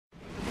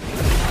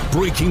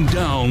Breaking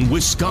down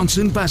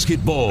Wisconsin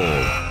basketball.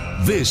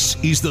 This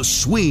is The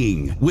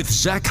Swing with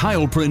Zach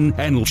Heilprin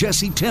and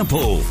Jesse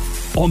Temple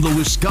on the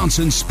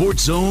Wisconsin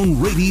Sports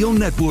Zone Radio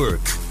Network.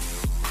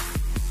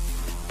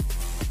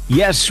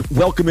 Yes,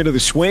 welcome into The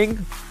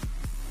Swing.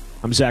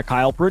 I'm Zach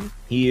Heilprin.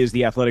 He is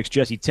the Athletics'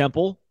 Jesse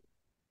Temple.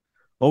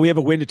 Well, we have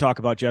a win to talk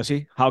about,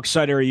 Jesse. How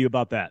excited are you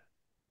about that?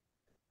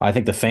 I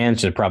think the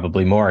fans should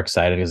probably be more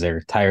excited because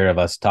they're tired of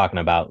us talking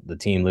about the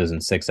team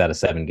losing 6 out of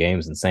 7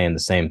 games and saying the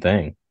same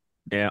thing.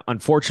 Yeah,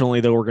 unfortunately,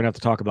 though, we're going to have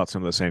to talk about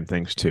some of the same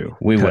things, too.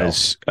 We will.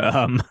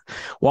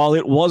 While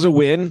it was a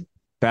win,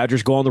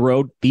 Badgers go on the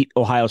road, beat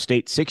Ohio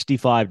State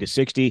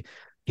 65-60,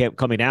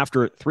 coming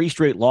after 3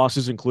 straight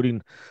losses,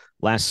 including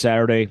last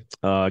Saturday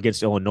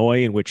against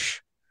Illinois, in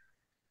which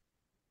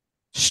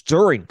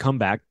stirring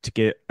comeback to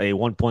get a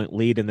 1-point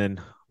lead and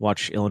then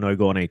watch Illinois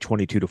go on a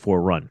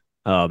 22-4 run.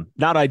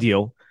 Not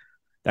ideal.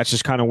 That's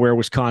just kind of where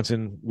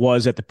Wisconsin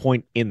was at the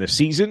point in the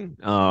season.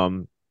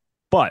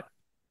 But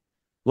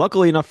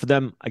luckily enough for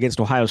them against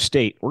Ohio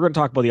State, we're going to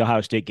talk about the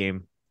Ohio State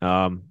game.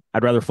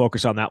 I'd rather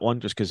focus on that one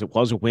just because it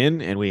was a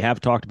win, and we have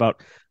talked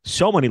about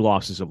so many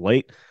losses of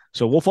late.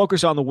 So we'll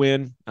focus on the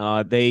win.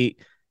 They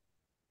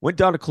went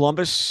down to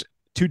Columbus,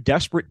 2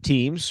 desperate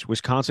teams.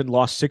 Wisconsin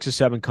lost 6 of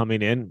 7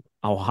 coming in.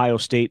 Ohio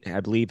State, I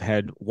believe,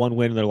 had 1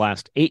 win in their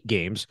last 8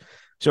 games.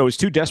 So it was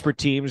 2 desperate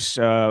teams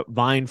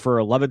vying for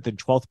 11th and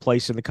 12th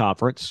place in the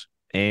conference.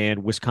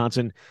 And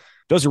Wisconsin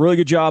does a really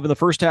good job in the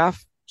first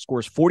half,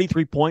 scores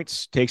 43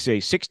 points, takes a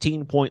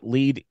 16-point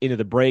lead into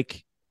the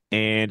break,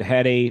 and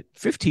had a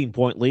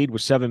 15-point lead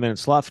with 7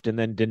 minutes left, and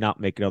then did not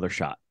make another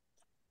shot.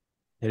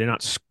 They did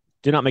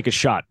not make a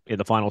shot in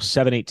the final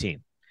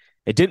 7-18.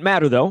 It didn't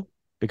matter, though,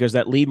 because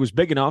that lead was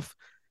big enough,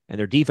 and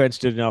their defense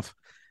did enough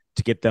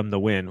to get them the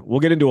win.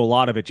 We'll get into a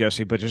lot of it,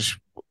 Jesse, but just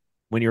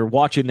when you're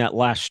watching that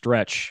last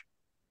stretch,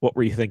 what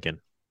were you thinking?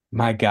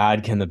 My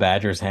God, can the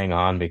Badgers hang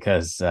on?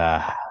 Because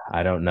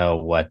I don't know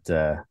what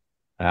I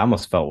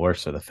almost felt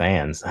worse for the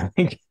fans. I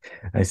think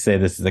I say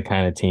this is the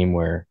kind of team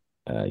where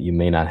you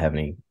may not have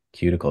any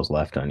cuticles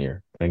left on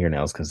your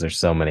fingernails because there's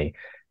so many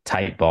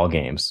tight ball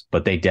games,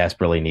 but they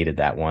desperately needed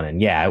that one.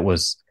 And yeah, it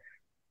was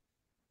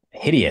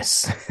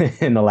hideous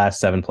in the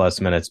last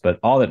 7+ minutes, but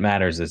all that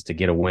matters is to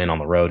get a win on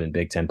the road in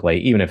Big Ten play,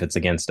 even if it's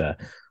against a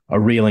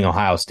reeling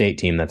Ohio State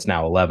team that's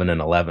now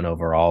 11-11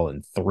 overall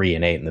and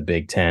 3-8 in the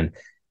Big Ten.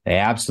 They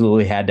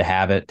absolutely had to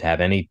have it to have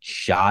any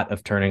shot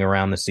of turning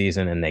around the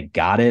season, and they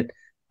got it,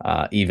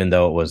 even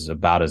though it was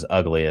about as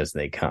ugly as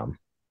they come.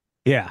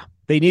 Yeah,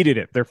 they needed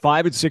it. They're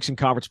 5-6 in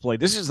conference play.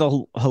 This is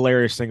the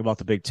hilarious thing about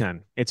the Big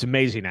Ten. It's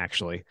amazing,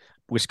 actually.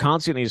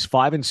 Wisconsin is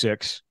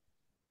 5-6,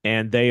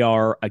 and they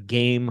are a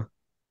game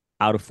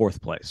out of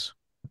 4th place.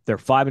 They're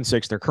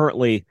 5-6. They're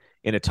currently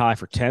in a tie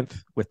for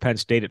 10th with Penn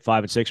State at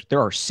 5-6. There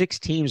are 6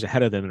 teams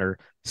ahead of them that are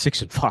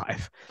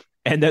 6-5.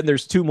 And then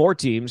there's 2 more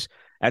teams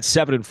at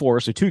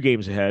 7-4, so 2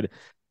 games ahead,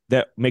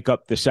 that make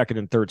up the 2nd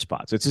and 3rd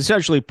spots. It's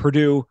essentially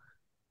Purdue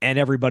and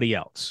everybody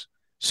else.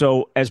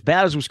 So as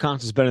bad as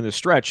Wisconsin's been in this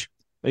stretch,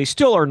 they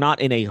still are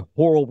not in a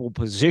horrible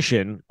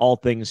position, all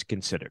things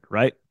considered,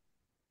 right?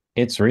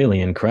 It's really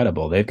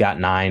incredible. They've got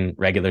 9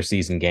 regular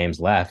season games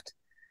left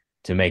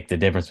to make the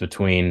difference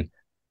between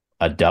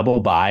a double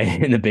bye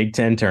in the Big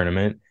Ten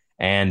tournament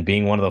and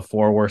being one of the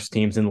 4 worst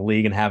teams in the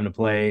league and having to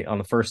play on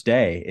the first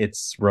day.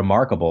 It's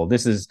remarkable.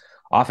 This is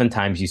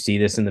oftentimes you see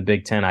this in the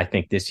Big Ten. I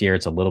think this year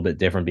it's a little bit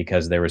different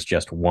because there was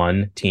just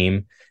one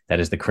team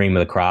that is the cream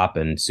of the crop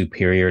and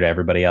superior to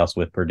everybody else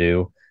with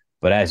Purdue.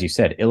 But as you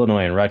said,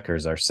 Illinois and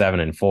Rutgers are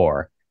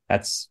 7-4.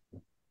 That's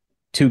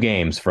 2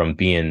 games from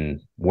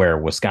being where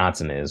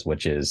Wisconsin is,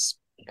 which is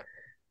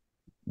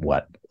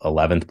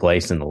 11th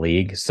place in the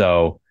league.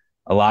 So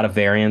a lot of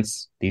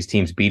variance. These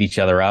teams beat each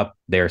other up.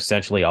 They're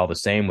essentially all the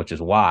same, which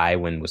is why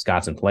when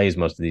Wisconsin plays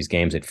most of these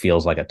games, it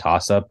feels like a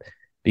toss-up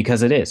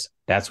because it is.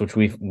 That's what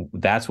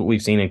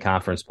we've seen in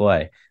conference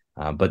play.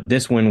 But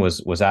this win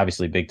was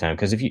obviously big time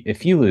because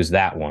if you lose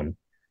that one,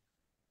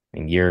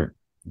 and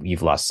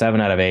you've lost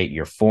 7 out of 8,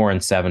 you're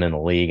 4-7 in the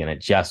league, and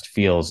it just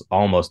feels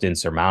almost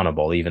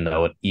insurmountable. Even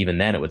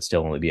then, it would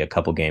still only be a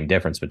couple game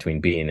difference between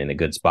being in a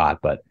good spot.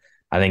 But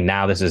I think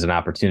now this is an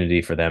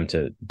opportunity for them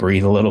to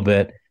breathe a little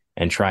bit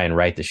and try and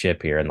right the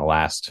ship here in the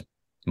last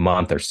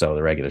month or so of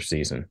the regular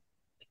season.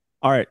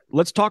 All right,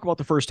 let's talk about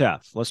the first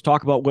half. Let's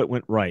talk about what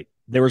went right.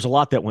 There was a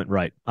lot that went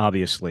right,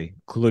 obviously,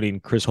 including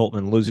Chris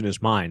Holtmann losing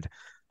his mind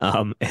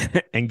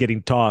and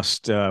getting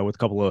tossed with a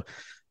couple of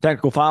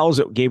technical fouls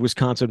that gave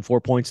Wisconsin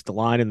 4 points at the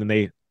line, and then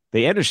they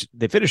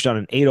finished on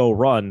an 8-0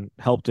 run,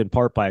 helped in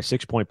part by a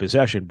 6-point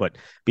possession. But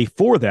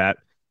before that,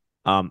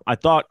 I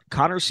thought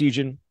Connor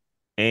Segan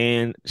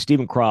and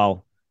Steven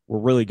Crowl were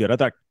really good. I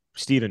thought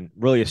Steven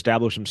really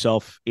established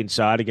himself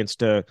inside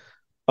against a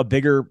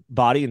bigger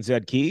body in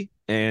Zed Key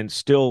and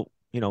still,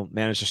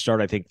 managed to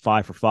start, I think,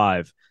 5 for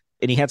 5.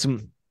 And he had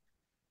some,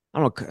 I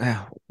don't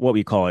know what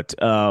we call it,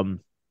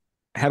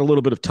 had a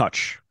little bit of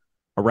touch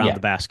around the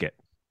basket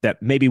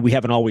that maybe we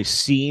haven't always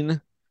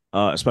seen,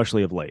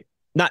 especially of late.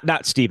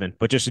 Not Steven,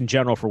 but just in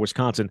general for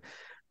Wisconsin.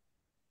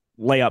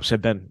 layups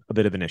have been a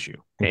bit of an issue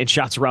and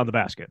shots around the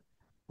basket.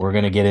 We're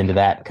going to get into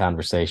that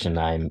conversation.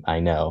 I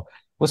know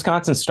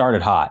Wisconsin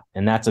started hot,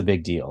 and that's a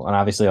big deal. And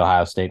obviously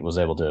Ohio State was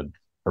able to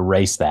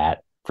erase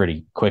that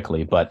pretty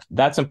quickly, but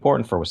that's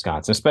important for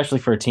Wisconsin, especially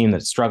for a team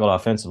that struggled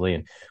offensively.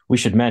 And we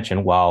should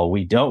mention, while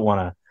we don't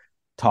want to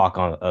talk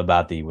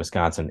about the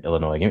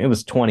Wisconsin-Illinois game, it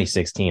was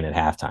 2016 at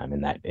halftime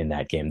in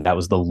that game. That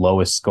was the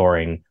lowest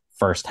scoring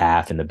first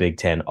half in the Big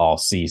Ten all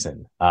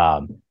season.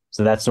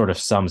 So that sort of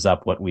sums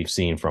up what we've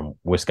seen from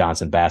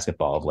Wisconsin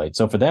basketball of late.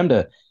 So for them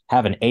to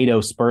have an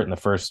 8-0 spurt in the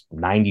first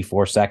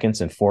 94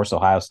 seconds and force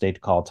Ohio State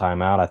to call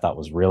timeout, I thought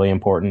was really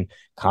important.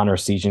 Connor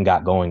Essegian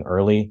got going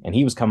early, and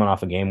he was coming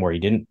off a game where he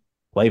didn't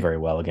play very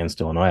well against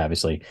Illinois.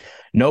 Obviously,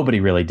 nobody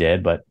really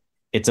did, but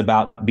it's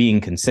about being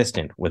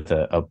consistent with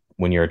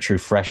when you're a true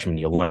freshman,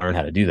 you'll learn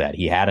how to do that.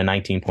 He had a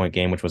 19-point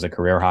game, which was a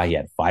career high. He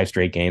had 5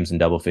 straight games in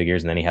double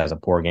figures, and then he has a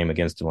poor game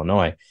against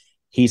Illinois.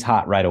 He's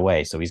hot right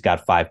away. So he's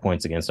got 5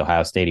 points against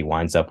Ohio State. He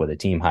winds up with a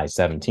team high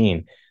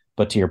 17.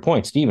 But to your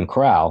point, Steven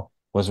Crowl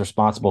was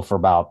responsible for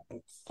about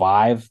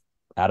 5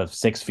 out of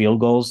 6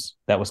 field goals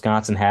that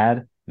Wisconsin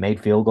had,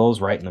 made field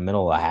goals right in the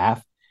middle of the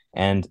half.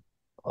 And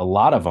a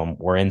lot of them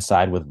were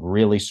inside with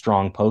really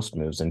strong post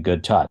moves and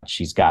good touch.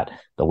 He's got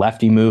the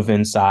lefty move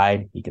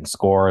inside. He can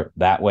score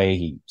that way.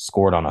 He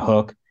scored on a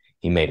hook.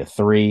 He made a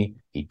 3.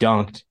 He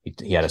dunked.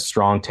 He had a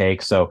strong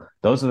take. So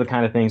those are the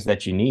kind of things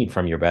that you need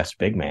from your best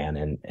big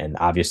man. And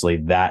obviously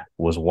that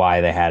was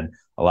why they had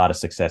a lot of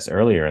success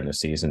earlier in the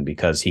season,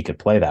 because he could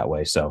play that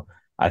way. So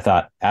I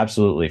thought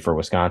absolutely for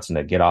Wisconsin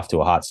to get off to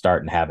a hot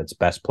start and have its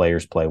best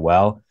players play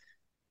well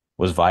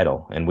was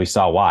vital. And we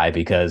saw why,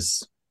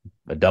 because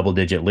a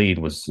double-digit lead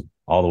was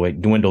all the way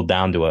dwindled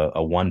down to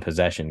a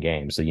one-possession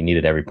game. So you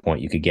needed every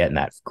point you could get in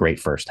that great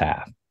first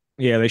half.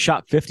 Yeah, they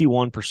shot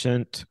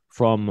 51%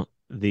 from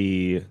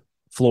the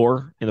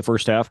floor in the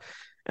first half.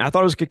 And I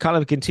thought it was kind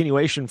of a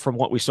continuation from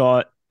what we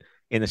saw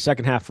in the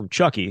second half from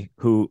Chucky,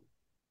 who,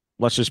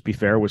 let's just be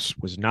fair, was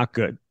not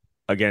good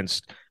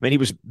against. I mean, he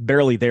was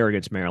barely there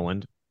against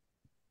Maryland.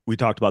 We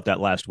talked about that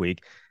last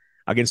week.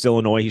 Against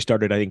Illinois, he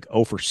started, I think,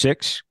 0 for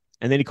 6,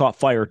 and then he caught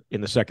fire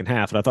in the second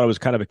half. And I thought it was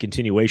kind of a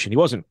continuation. He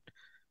wasn't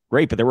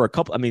great, but there were a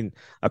couple of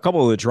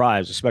the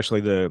drives, especially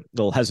the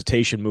little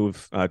hesitation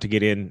move to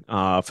get in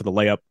for the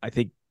layup. I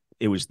think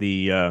it was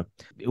it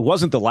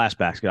wasn't the last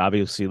basket.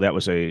 Obviously, that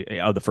was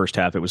of the first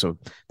half. That was a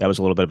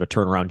little bit of a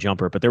turnaround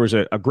jumper, but there was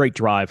a great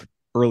drive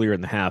earlier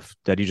in the half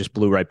that he just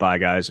blew right by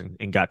guys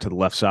and got to the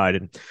left side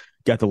and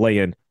got the lay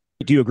in.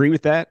 Do you agree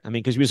with that? I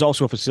mean, because he was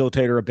also a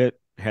facilitator a bit,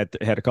 had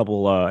a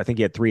couple, I think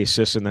he had 3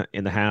 assists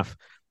in the half.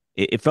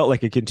 It felt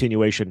like a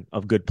continuation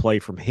of good play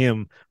from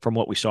him from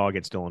what we saw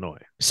against Illinois.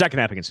 Second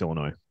half against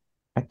Illinois.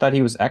 I thought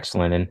he was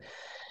excellent. And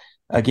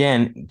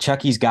again,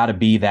 Chucky's got to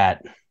be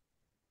that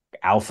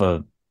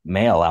alpha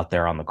male out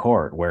there on the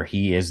court where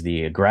he is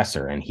the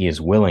aggressor and he is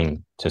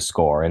willing to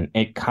score. And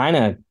it kind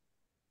of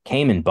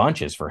came in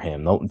bunches for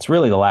him. It's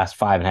really the last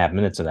 5.5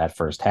 minutes of that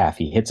first half.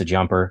 He hits a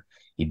jumper.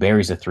 He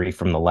buries a 3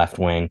 from the left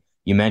wing.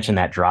 You mentioned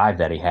that drive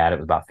that he had. It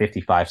was about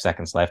 55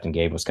 seconds left and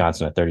gave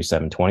Wisconsin a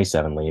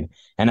 37-27 lead.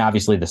 And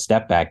obviously the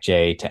step back,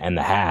 Jay, to end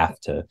the half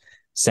to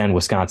send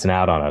Wisconsin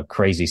out on a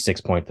crazy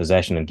 6-point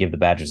possession and give the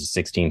Badgers a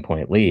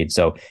 16-point lead.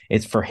 So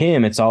it's for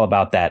him, it's all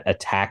about that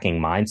attacking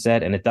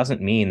mindset. And it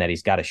doesn't mean that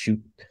he's got to shoot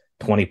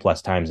 20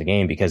 plus times a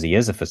game because he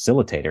is a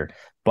facilitator.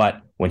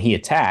 But when he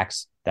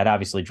attacks, that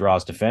obviously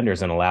draws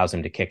defenders and allows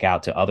him to kick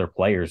out to other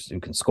players who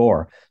can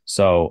score.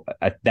 So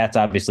that's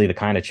obviously the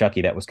kind of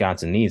Chucky that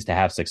Wisconsin needs to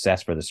have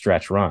success for the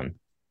stretch run.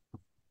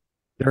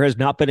 There has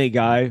not been a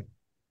guy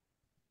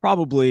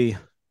probably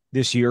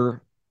this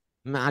year,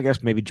 I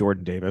guess maybe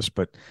Jordan Davis,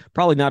 but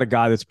probably not a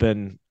guy that's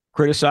been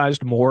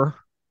criticized more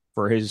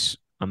for his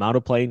amount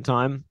of playing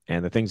time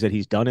and the things that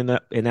he's done in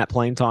that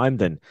playing time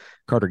than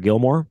Carter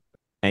Gilmore.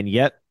 And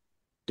yet,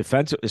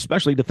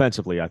 especially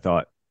defensively, I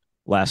thought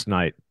last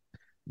night,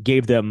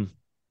 gave them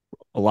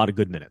a lot of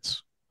good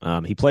minutes.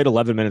 He played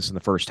 11 minutes in the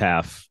first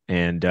half,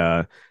 and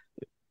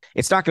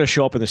it's not going to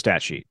show up in the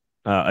stat sheet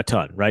a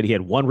ton, right? He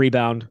had 1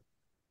 rebound,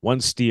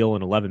 1 steal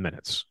in 11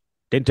 minutes.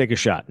 Didn't take a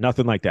shot,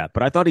 nothing like that.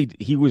 But I thought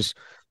he was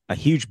a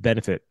huge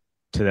benefit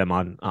to them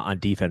on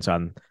defense,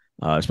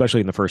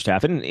 especially in the first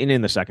half and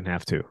in the second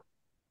half too.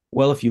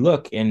 Well, if you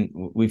look, and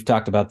we've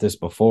talked about this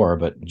before,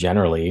 but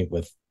generally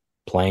with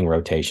playing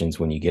rotations,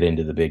 when you get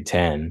into the Big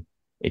Ten,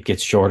 it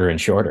gets shorter and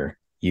shorter.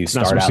 You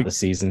start out the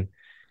season.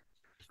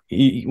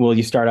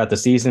 You start out the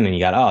season and you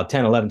got,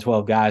 10, 11,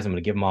 12 guys. I'm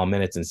going to give them all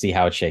minutes and see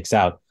how it shakes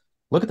out.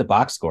 Look at the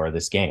box score of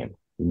this game.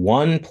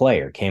 1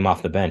 player came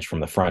off the bench from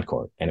the front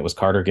court, and it was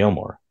Carter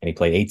Gilmore, and he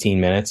played 18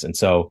 minutes. And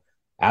so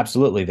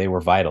absolutely, they were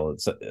vital.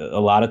 It's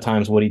a lot of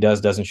times what he does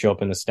doesn't show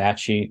up in the stat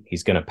sheet.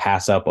 He's going to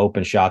pass up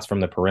open shots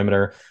from the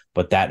perimeter,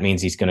 but that means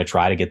he's going to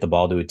try to get the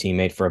ball to a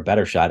teammate for a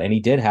better shot. And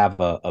he did have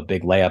a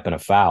big layup and a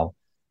foul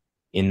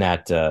in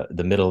that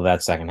the middle of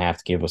that second half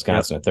to give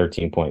Wisconsin a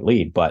 13-point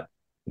lead. But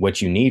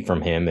what you need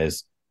from him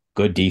is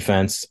good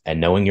defense and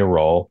knowing your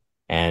role.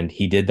 And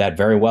he did that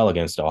very well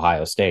against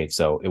Ohio State.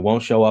 So it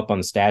won't show up on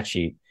the stat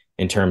sheet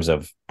in terms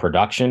of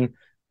production,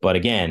 But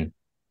again,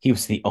 he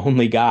was the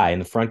only guy in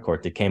the front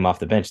court that came off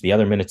the bench. The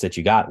other minutes that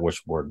you got,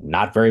 which were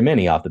not very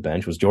many off the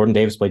bench, was Jordan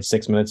Davis played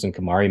 6 minutes and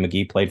Kamari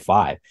McGee played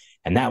 5.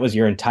 And that was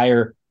your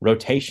entire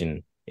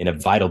rotation in a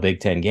vital Big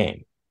Ten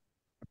game.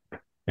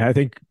 I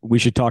think we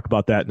should talk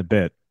about that in a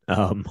bit.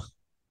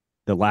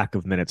 The lack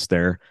of minutes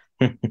there.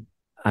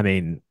 I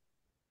mean,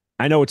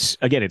 I know it's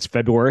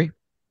February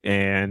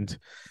and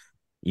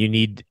you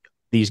need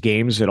these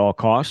games at all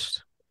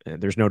costs.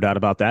 There's no doubt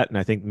about that. And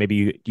I think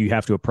maybe you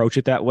have to approach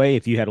it that way.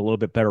 If you had a little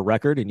bit better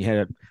record and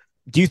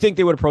do you think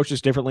they would approach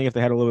this differently if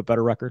they had a little bit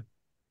better record?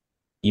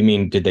 You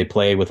mean, did they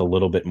play with a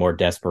little bit more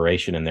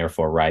desperation and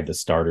therefore ride the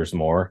starters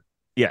more?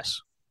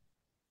 Yes.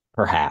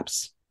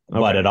 Perhaps. Okay.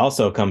 But it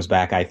also comes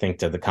back, I think,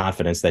 to the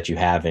confidence that you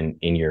have in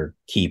your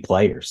key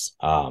players.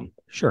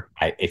 Sure.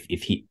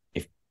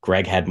 If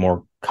Greg had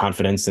more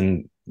confidence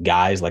in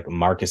guys like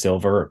Marcus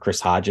Ilver or Chris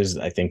Hodges,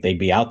 I think they'd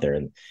be out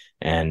there.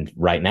 And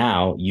right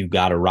now, you've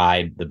got to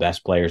ride the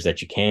best players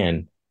that you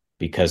can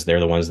because they're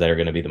the ones that are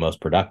going to be the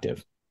most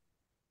productive.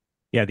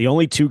 Yeah, the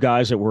only two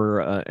guys that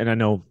were, and I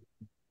know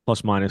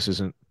plus minus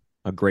isn't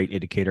a great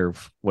indicator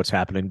of what's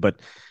happening, but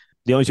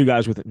the only two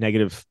guys with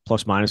negative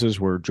plus minuses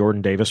were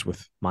Jordan Davis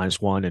with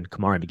 -1 and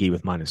Kamari McGee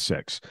with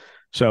 -6.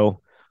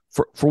 So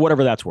for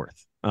whatever that's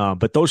worth.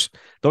 But those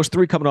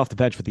three coming off the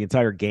bench for the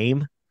entire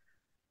game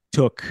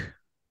took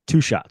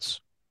 2 shots,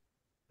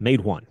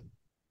 made 1.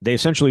 They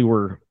essentially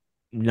were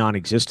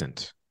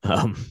non-existent.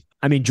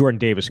 I mean, Jordan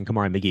Davis and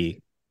Kamari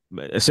McGee,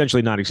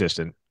 essentially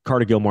non-existent.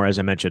 Carter Gilmore, as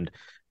I mentioned,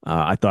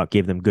 I thought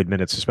gave them good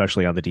minutes,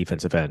 especially on the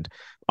defensive end.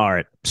 All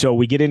right, so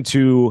we get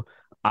into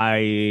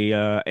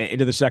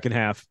the second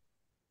half.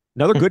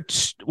 Another good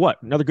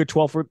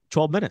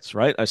 12 minutes,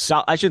 right?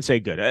 I should say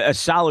good. A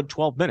solid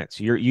 12 minutes.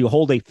 You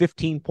hold a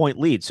 15-point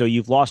lead, so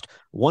you've lost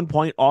 1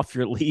 point off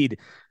your lead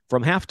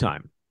from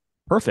halftime.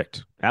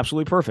 Perfect,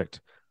 absolutely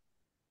perfect.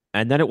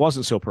 And then it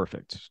wasn't so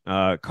perfect.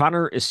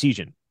 Connor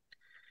Essegian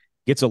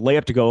gets a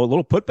layup to go, a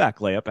little putback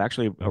layup,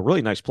 actually a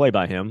really nice play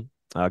by him.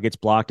 Gets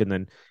blocked and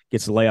then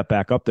gets the layup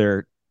back up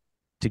there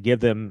to give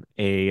them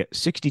a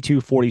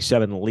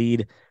 62-47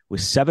 lead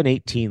with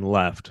 7:18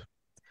 left.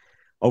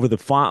 Over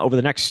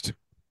the next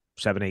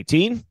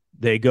 7:18,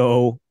 they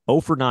go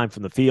 0 for 9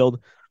 from the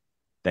field.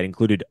 That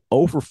included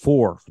 0 for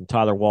 4 from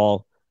Tyler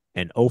Wall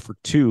and 0 for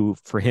 2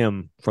 for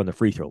him from the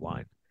free throw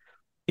line.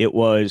 It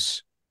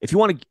was, if you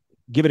want to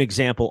give an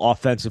example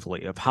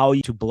offensively of how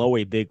to blow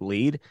a big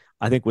lead,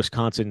 I think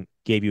Wisconsin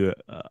gave you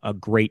a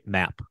great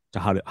map to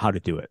how to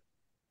do it.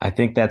 I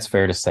think that's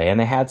fair to say. And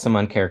they had some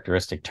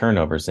uncharacteristic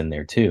turnovers in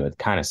there, too. It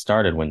kind of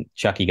started when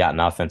Chucky got an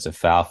offensive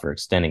foul for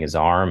extending his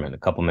arm. And a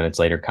couple minutes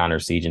later, Connor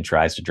Essegian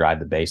tries to drive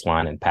the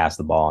baseline and pass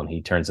the ball, and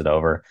he turns it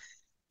over.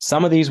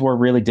 Some of these were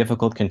really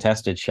difficult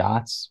contested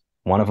shots.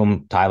 One of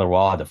them, Tyler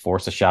Wall, had to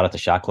force a shot at the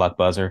shot clock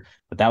buzzer.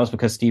 But that was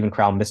because Steven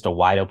Crowell missed a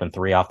wide open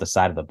 3 off the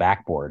side of the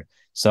backboard.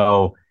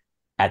 So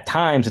at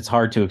times, it's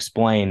hard to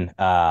explain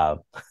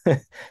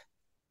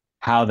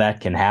how that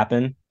can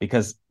happen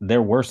because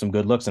there were some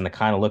good looks and the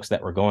kind of looks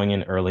that were going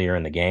in earlier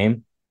in the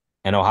game.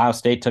 And Ohio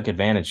State took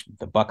advantage.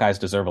 The Buckeyes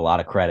deserve a lot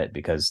of credit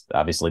because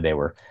obviously they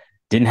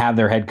didn't have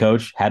their head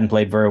coach, hadn't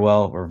played very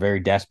well, were very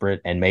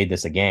desperate and made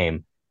this a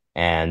game.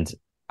 And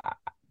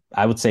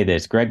I would say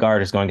this, Greg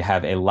Gard is going to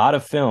have a lot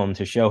of film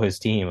to show his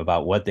team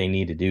about what they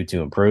need to do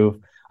to improve.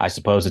 I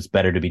suppose it's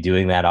better to be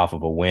doing that off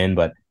of a win,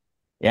 but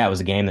yeah, it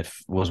was a game that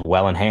was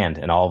well in hand,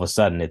 and all of a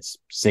sudden it's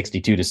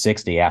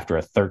 62-60 after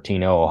a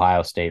 13-0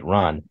 Ohio State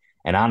run.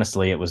 And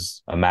honestly, it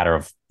was a matter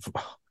of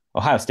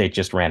Ohio State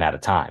just ran out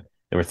of time.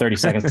 There were 30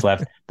 seconds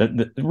left.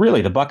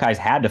 Really, the Buckeyes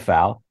had to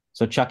foul.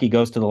 So Chucky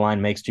goes to the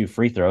line, makes 2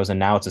 free throws, and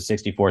now it's a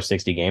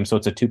 64-60 game. So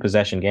it's a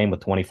 2-possession game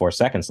with 24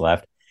 seconds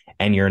left,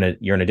 and you're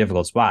in a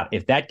difficult spot.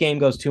 If that game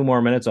goes 2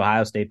 more minutes,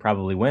 Ohio State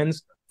probably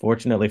wins.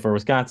 Fortunately for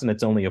Wisconsin,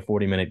 it's only a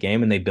 40-minute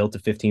game, and they built a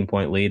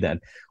 15-point lead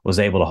that was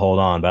able to hold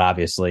on. But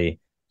obviously,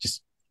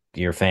 just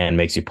your fan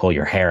makes you pull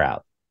your hair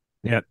out.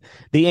 Yeah.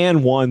 The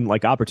and one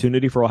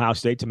opportunity for Ohio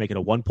State to make it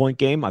a 1-point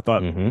game, I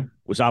thought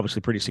was obviously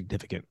pretty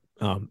significant.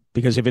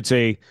 Because if it's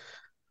a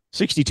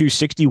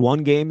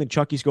 62-61 game and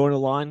Chucky's going to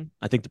the line,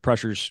 I think the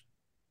pressure's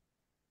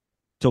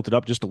tilted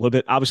up just a little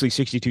bit. Obviously,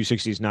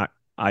 62-60 is not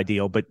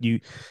ideal, but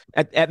you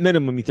at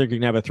minimum, you think you're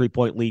going to have a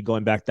 3-point lead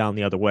going back down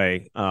the other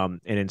way.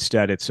 And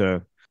instead it's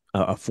a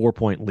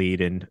 4-point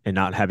lead and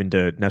not having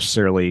to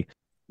necessarily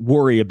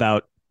worry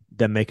about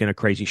them making a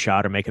crazy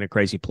shot or making a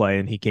crazy play.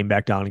 And he came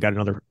back down and got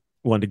another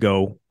one to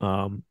go.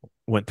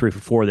 Went 3 for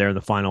 4 there in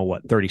the final,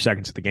 30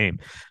 seconds of the game.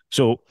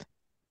 So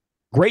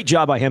great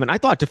job by him. And I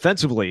thought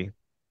defensively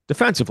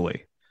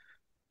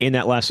in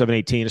that last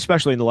 7:18,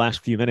 especially in the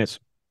last few minutes,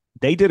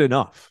 they did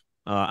enough.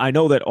 I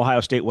know that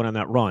Ohio State went on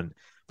that run,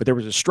 but there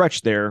was a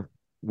stretch there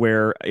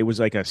where it was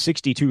like a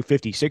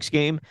 62-56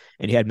 game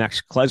and he had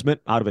Max Klesmit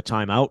out of a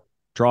timeout,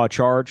 draw a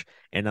charge.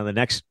 And on the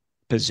next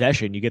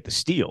possession, you get the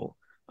steal.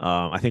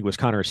 I think it was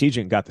Connor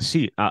Essegian got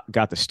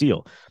the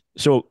steal.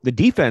 So the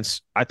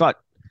defense, I thought,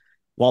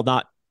 while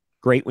not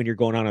great when you're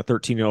going on a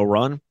 13-0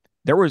 run,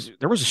 there was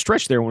a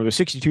stretch there when it was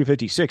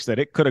 62-56 that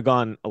it could have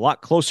gone a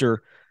lot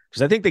closer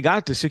Because I think they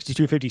got to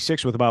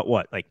 62-56 with about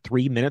what, like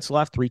 3 minutes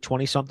left,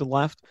 3:20 something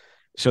left.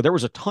 So there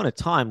was a ton of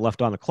time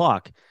left on the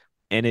clock,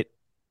 and it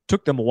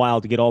took them a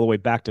while to get all the way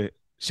back to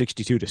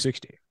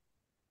 62-60.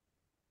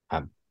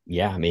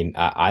 Yeah, I mean,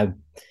 I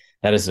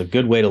that is a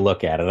good way to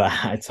look at it.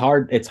 It's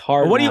hard. It's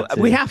hard. What do you?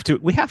 We have to.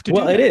 We have to.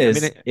 Well, do it that.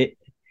 is. I mean,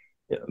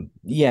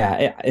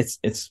 Yeah,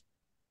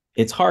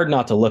 it's hard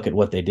not to look at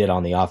what they did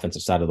on the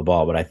offensive side of the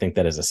ball, but I think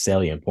that is a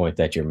salient point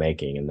that you're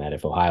making, and that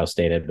if Ohio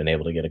State had been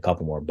able to get a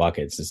couple more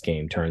buckets, this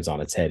game turns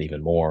on its head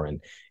even more.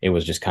 And it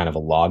was just kind of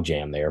a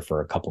logjam there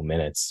for a couple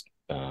minutes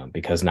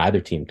because neither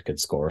team could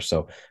score.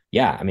 So,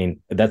 yeah, I mean,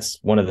 that's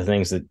one of the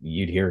things that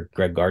you'd hear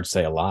Greg Gard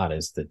say a lot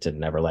is that to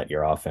never let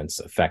your offense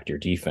affect your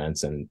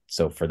defense. And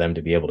so for them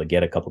to be able to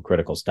get a couple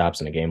critical stops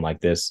in a game like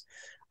this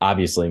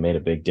obviously made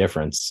a big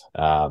difference.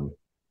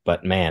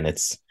 But, man,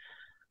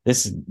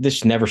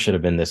 this never should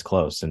have been this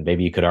close. And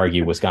maybe you could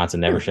argue Wisconsin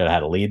never should have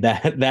had a lead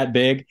that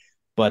big.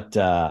 But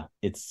I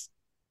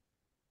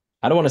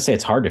don't want to say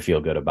it's hard to feel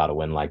good about a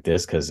win like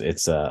this because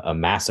it's a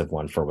massive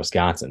one for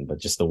Wisconsin. But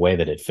just the way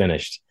that it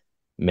finished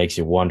makes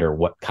you wonder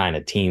what kind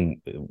of team,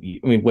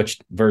 which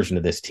version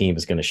of this team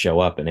is going to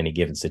show up in any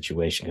given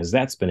situation. Because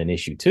that's been an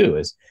issue too,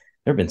 is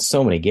there have been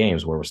so many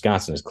games where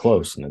Wisconsin is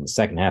close and then the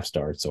second half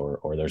starts or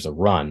there's a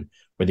run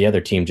where the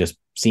other team just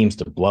seems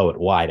to blow it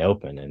wide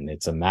open. And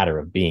it's a matter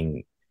of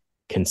being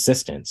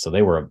consistent. So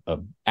they were a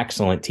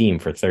excellent team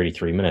for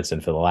 33 minutes.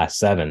 And for the last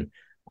 7,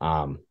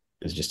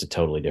 is just a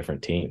totally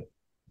different team.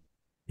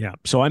 yeah.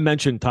 So I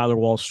mentioned Tyler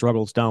Wall's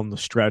struggles down the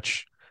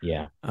stretch.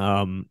 Yeah.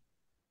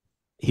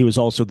 He was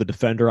also the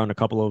defender on a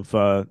couple of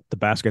the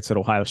baskets that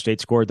Ohio State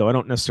scored, though I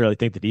don't necessarily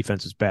think the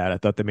defense is bad. I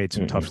thought they made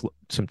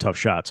some tough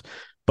shots.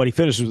 But he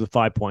finishes with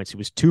 5 points. He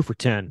was 2 for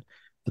 10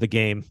 for the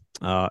game,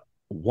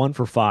 1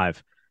 for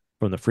 5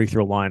 from the free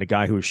throw line, a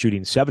guy who was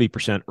shooting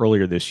 70%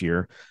 earlier this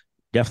year.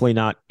 Definitely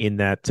not in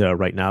that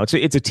right now.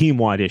 It's a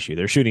team-wide issue.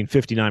 They're shooting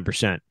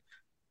 59%.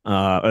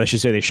 I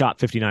should say they shot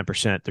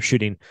 59%. They're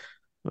shooting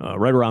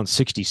right around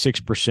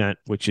 66%,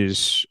 which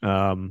is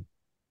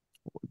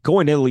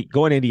going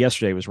into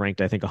yesterday was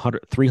ranked, I think,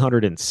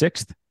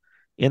 306th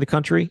in the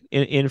country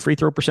in free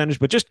throw percentage.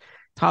 But just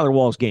Tyler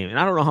Wall's game, and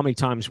I don't know how many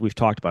times we've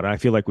talked about it. I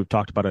feel like we've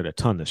talked about it a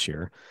ton this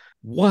year.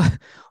 What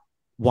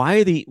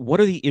are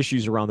the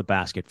issues around the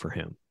basket for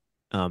him?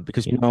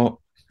 Because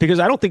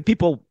I don't think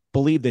people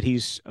believe that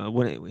he's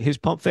when his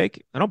pump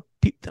fake.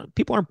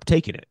 People aren't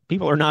taking it.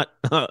 People are not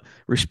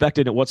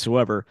respecting it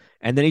whatsoever.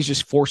 And then he's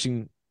just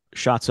forcing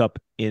shots up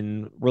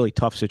in really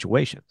tough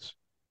situations.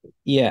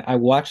 Yeah, I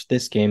watched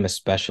this game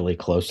especially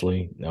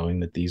closely, knowing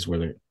that these were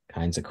the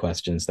kinds of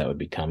questions that would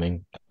be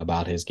coming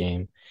about his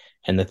game.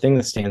 And the thing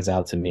that stands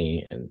out to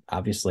me, and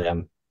obviously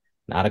I'm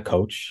not a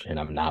coach and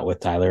I'm not with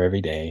Tyler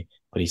every day,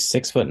 but he's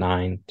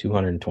 6'9",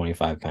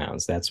 225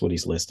 pounds. That's what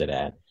he's listed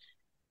at.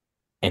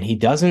 And he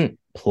doesn't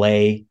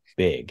play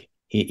big.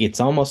 It's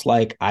almost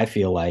like, I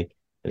feel like,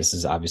 this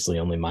is obviously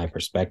only my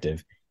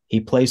perspective,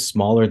 he plays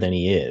smaller than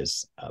he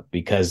is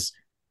because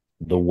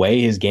the way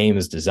his game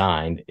is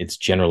designed, it's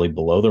generally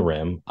below the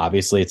rim.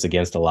 Obviously, it's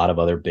against a lot of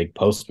other big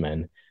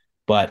postmen,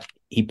 but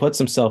he puts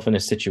himself in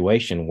a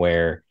situation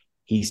where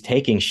he's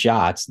taking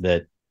shots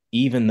that,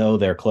 even though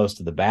they're close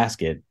to the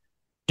basket,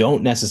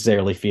 don't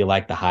necessarily feel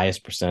like the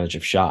highest percentage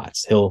of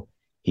shots.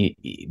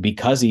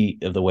 Because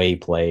of the way he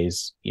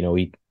plays,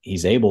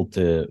 he's able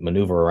to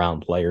maneuver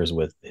around players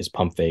with his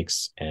pump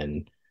fakes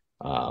and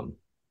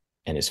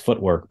his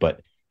footwork,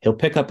 but he'll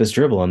pick up his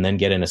dribble and then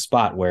get in a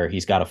spot where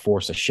he's got to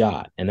force a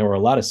shot. And there were a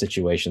lot of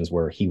situations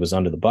where he was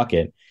under the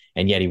bucket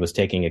and yet he was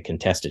taking a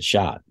contested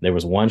shot. There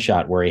was one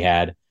shot where he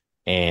had,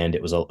 and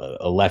it was a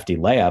lefty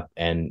layup,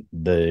 and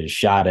the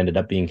shot ended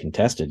up being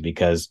contested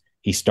because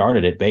he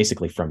started it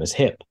basically from his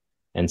hip.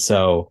 And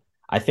so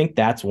I think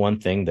that's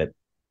one thing that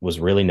was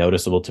really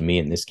noticeable to me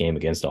in this game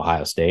against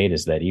Ohio State,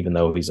 is that even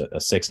though he's a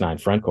 6'9"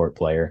 front court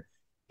player,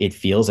 it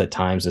feels at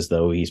times as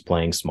though he's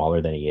playing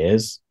smaller than he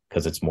is,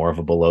 because it's more of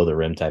a below the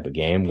rim type of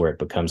game where it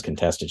becomes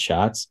contested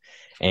shots.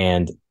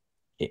 And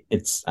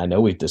I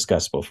know we've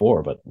discussed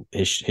before, but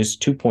his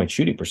 2-point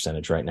shooting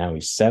percentage right now,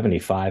 he's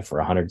 75 for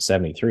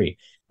 173.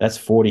 That's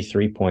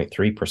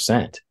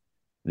 43.3%.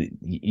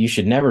 You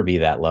should never be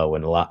that low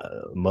when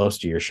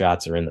most of your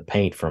shots are in the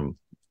paint from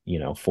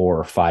 4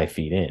 or 5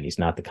 feet in. He's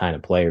not the kind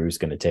of player who's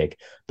going to take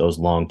those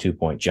long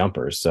 2-point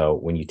jumpers. So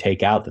when you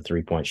take out the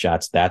 3-point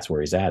shots, that's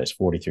where he's at, is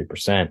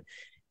 43%.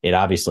 It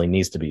obviously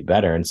needs to be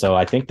better. And so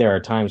I think there are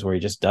times where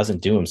he just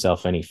doesn't do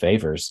himself any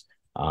favors.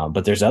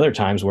 But there's other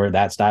times where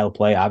that style of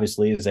play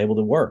obviously is able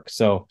to work.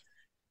 So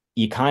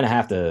you kind of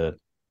have to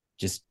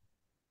just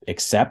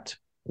accept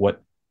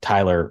what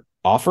Tyler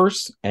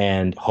offers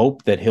and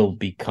hope that he'll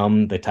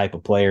become the type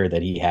of player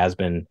that he has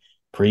been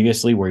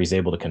previously, where he's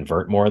able to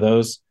convert more of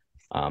those.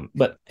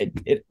 But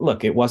it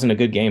wasn't a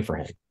good game for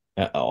him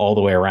all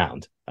the way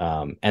around.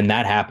 And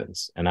that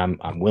happens. And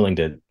I'm willing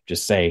to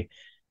just say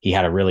he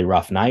had a really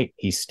rough night.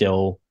 He's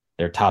still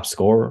their top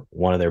scorer,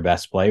 one of their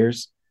best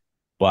players,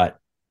 but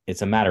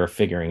it's a matter of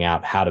figuring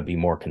out how to be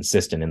more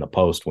consistent in the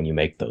post when you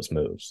make those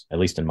moves, at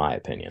least in my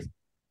opinion.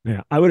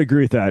 Yeah, I would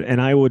agree with that.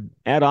 And I would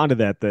add on to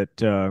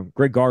that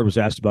Greg Gard was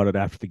asked about it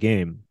after the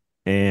game,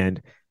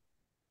 and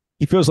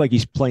he feels like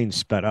he's playing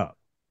sped up,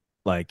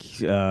 like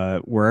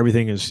where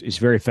everything is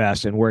very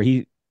fast, and where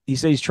he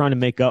says he's trying to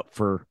make up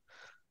for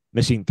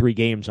missing 3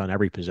 games on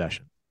every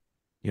possession.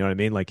 You know what I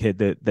mean? Like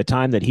the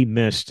time that he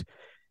missed,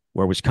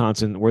 where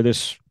Wisconsin, where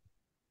this,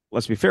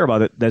 let's be fair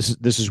about it, this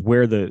is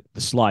where the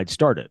slide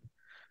started.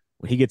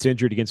 When he gets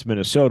injured against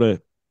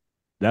Minnesota,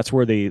 that's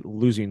where the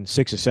losing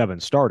 6 of 7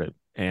 started,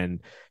 and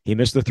he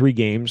missed the 3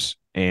 games,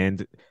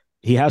 and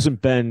he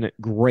hasn't been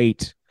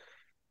great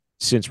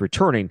since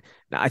returning.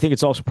 Now, I think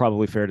it's also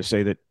probably fair to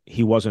say that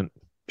he wasn't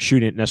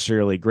shooting it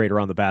necessarily great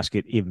around the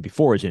basket even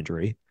before his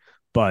injury,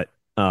 but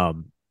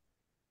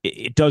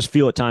it does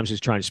feel at times he's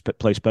trying to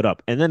play sped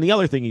up. And then the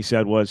other thing he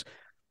said was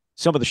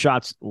some of the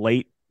shots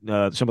late,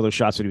 some of those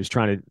shots that he was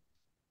trying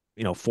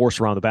to, force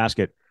around the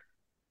basket.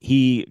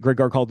 Greg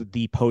Gard called it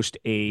the post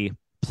a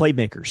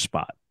playmaker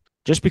spot.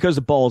 Just because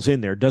the ball's in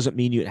there doesn't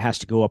mean it has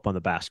to go up on the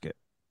basket.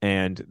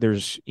 And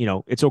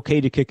it's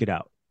okay to kick it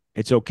out.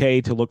 It's okay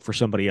to look for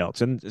somebody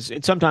else. And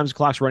sometimes the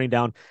clock's running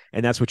down,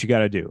 and that's what you got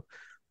to do.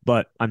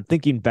 But I'm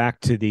thinking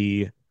back to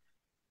it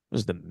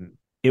was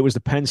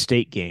the Penn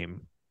State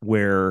game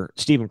where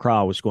Stephen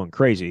Crowl was going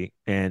crazy,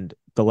 and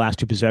the last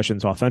 2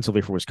 possessions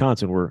offensively for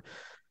Wisconsin were,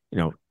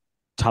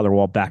 Tyler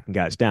Wall backing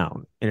guys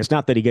down. And it's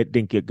not that he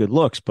didn't get good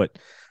looks, but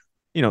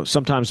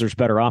sometimes there's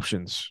better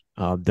options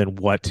than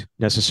what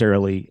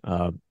necessarily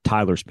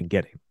Tyler's been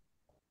getting.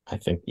 I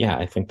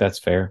think that's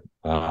fair.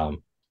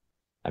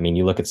 I mean,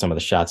 you look at some of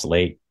the shots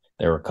late.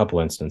 There were a couple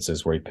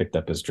instances where he picked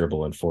up his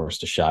dribble and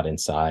forced a shot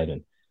inside.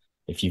 And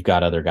if you've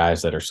got other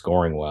guys that are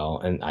scoring well,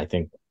 and I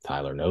think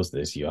Tyler knows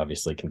this, you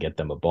obviously can get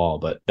them a ball.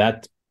 But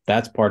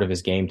that's part of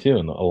his game too.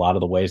 And a lot of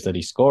the ways that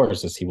he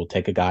scores is he will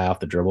take a guy off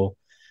the dribble,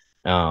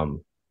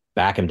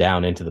 back him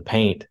down into the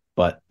paint.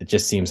 But it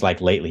just seems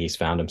like lately he's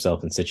found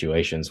himself in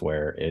situations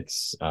where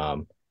it's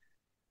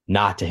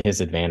not to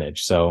his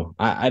advantage. So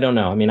I don't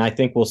know. I mean, I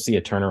think we'll see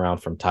a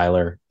turnaround from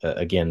Tyler.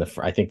 Again,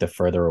 I think the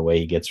further away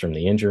he gets from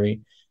the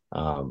injury,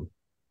 the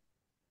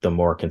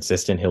more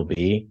consistent he'll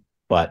be.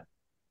 But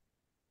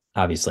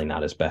obviously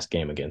not his best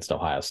game against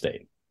Ohio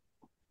State.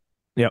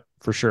 Yep,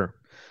 for sure.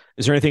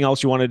 Is there anything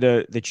else you wanted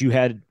that you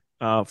had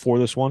for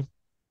this one?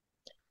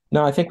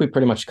 No, I think we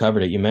pretty much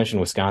covered it. You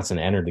mentioned Wisconsin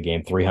entered the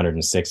game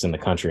 306 in the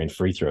country in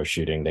free throw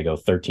shooting. They go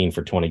 13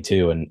 for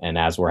 22. And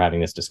as we're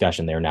having this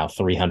discussion, they're now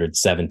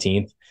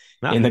 317th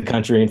in the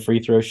country in free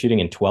throw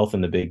shooting and 12th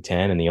in the Big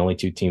Ten. And the only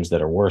 2 teams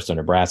that are worse are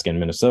Nebraska and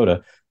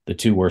Minnesota, the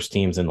 2 worst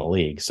teams in the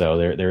league. So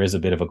there is a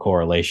bit of a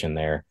correlation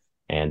there.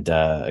 And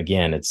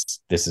again,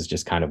 this is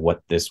just kind of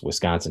what this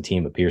Wisconsin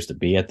team appears to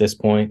be at this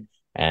point.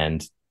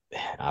 And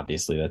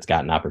obviously that's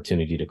got an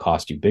opportunity to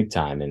cost you big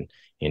time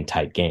in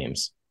tight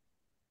games.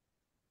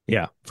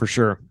 Yeah, for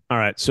sure. All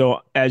right. So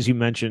as you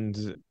mentioned,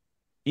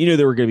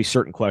 there were going to be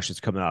certain questions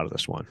coming out of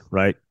this one,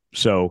 right?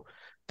 So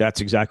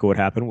that's exactly what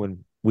happened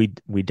when we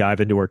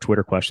dive into our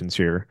Twitter questions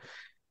here.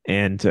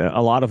 And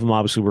a lot of them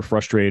obviously were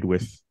frustrated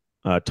with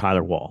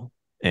Tyler Wall.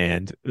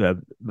 And I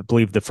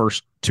believe the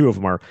first 2 of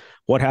them are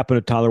what happened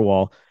to Tyler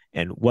Wall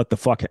and what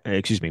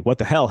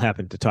the hell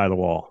happened to Tyler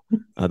Wall?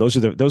 Those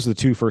are the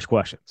 2 first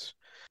questions.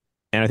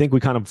 And I think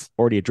we kind of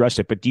already addressed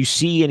it, but do you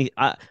see any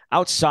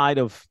outside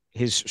of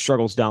his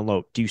struggles down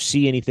low, do you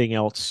see anything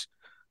else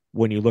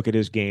when you look at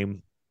his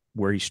game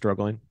where he's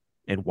struggling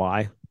and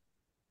why?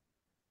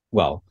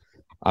 Well,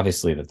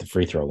 obviously that the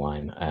free throw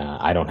line,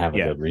 I don't have a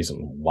good reason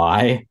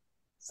why.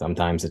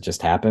 Sometimes it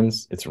just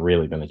happens. It's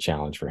really been a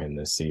challenge for him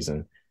this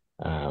season.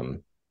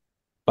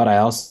 But I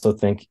also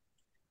think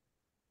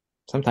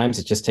sometimes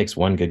it just takes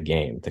one good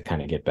game to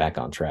kind of get back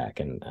on track.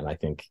 And I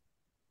think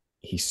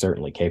he's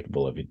certainly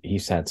capable of it.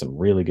 He's had some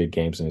really good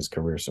games in his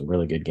career, some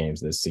really good games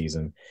this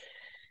season.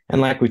 And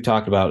like we've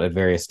talked about at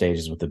various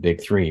stages with the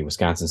Big 3,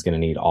 Wisconsin's going to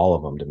need all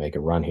of them to make a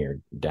run here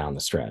down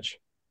the stretch.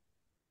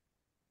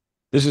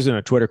 This isn't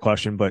a Twitter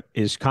question, but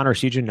is Connor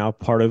Essegian now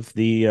part of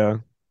the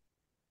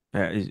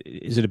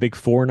is it a Big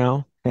 4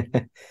 now?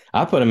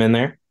 I'll put him in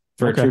there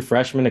for a true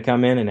freshman to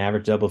come in and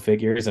average double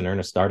figures and earn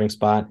a starting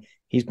spot.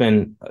 He's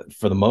been,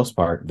 for the most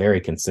part,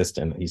 very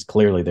consistent. He's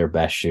clearly their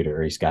best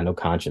shooter. He's got no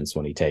conscience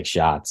when he takes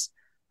shots.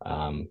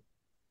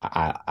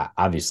 I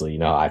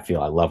obviously, I feel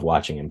I love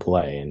watching him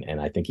play,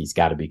 and I think he's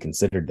got to be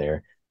considered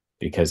there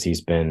because he's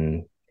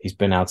been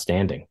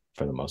outstanding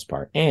for the most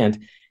part. And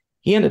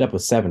he ended up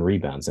with 7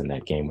 rebounds in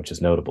that game, which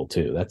is notable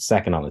too. That's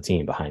second on the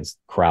team behind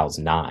Crowell's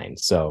 9.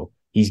 So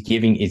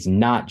it's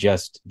not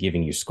just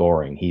giving you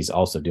scoring. He's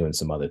also doing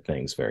some other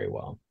things very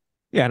well.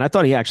 Yeah, and I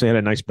thought he actually had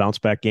a nice bounce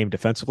back game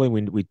defensively.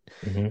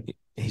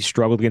 He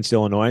struggled against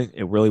Illinois.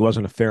 It really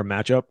wasn't a fair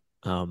matchup.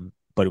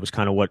 But it was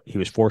kind of what he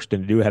was forced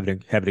into do,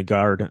 having to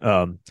guard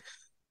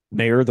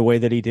Mayer the way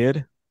that he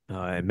did.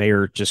 And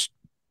Mayer just,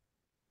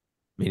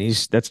 I mean,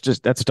 that's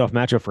a tough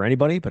matchup for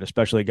anybody, but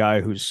especially a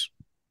guy who's,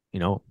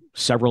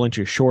 several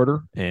inches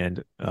shorter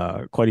and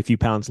quite a few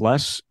pounds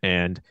less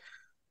and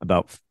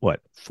about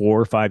 4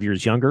 or 5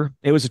 years younger.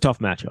 It was a tough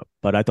matchup,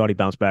 but I thought he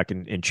bounced back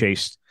and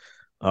chased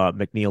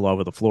McNeil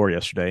over the floor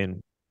yesterday.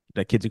 And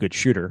that kid's a good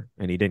shooter,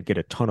 and he didn't get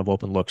a ton of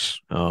open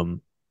looks.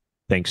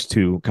 Thanks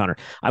to Connor.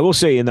 I will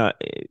say and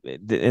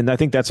I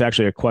think that's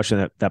actually a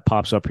question that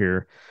pops up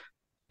here.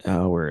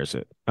 Where is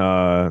it?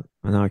 Now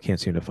I can't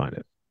seem to find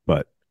it,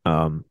 but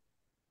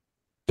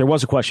there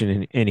was a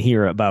question in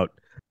here about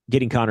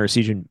getting Connor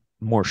Essegian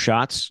more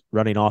shots,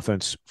 running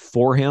offense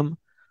for him.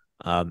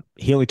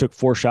 He only took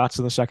 4 shots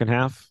in the second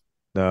half,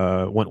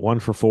 went 1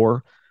 for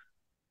 4.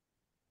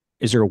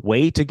 Is there a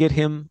way to get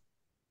him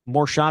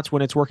more shots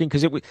when it's working?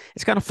 Because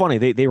it's kind of funny.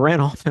 They ran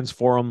offense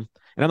for him,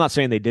 and I'm not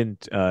saying they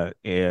didn't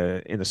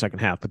in the second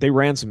half, but they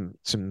ran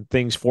some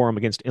things for him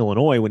against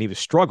Illinois when he was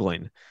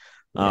struggling.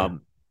 Yeah.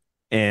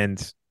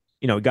 And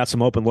he got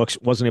some open looks,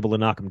 wasn't able to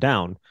knock him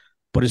down.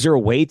 But is there a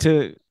way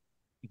to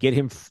get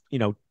him,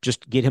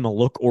 just get him a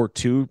look or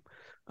two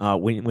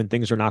when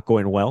things are not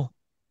going well?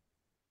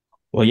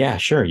 Well, yeah,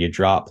 sure. You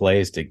draw up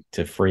plays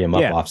to free him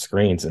up off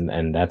screens,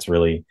 and that's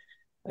really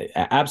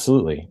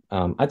absolutely.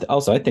 I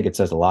think it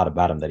says a lot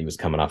about him that he was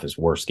coming off his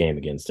worst game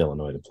against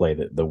Illinois to play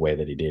the way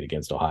that he did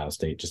against Ohio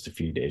State just a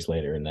few days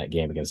later in that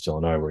game against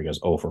Illinois, where he goes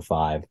 0 for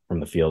 5 from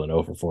the field and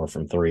 0 for 4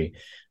 from 3.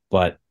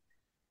 But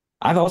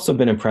I've also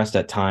been impressed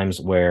at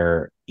times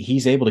where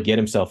he's able to get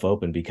himself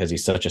open because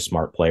he's such a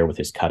smart player with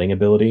his cutting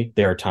ability.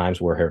 There are times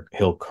where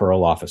he'll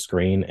curl off a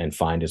screen and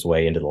find his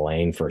way into the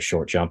lane for a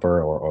short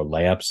jumper or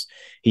layups.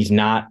 He's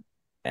not,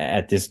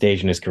 at this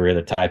stage in his career,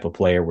 the type of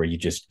player where you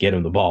just get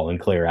him the ball and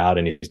clear out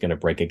and he's going to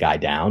break a guy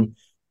down.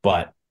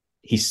 But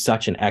he's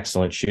such an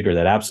excellent shooter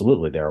that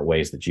absolutely there are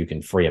ways that you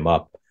can free him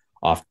up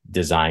off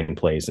design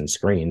plays and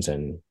screens.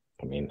 And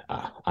I mean,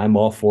 I'm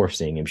all for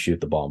seeing him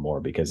shoot the ball more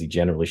because he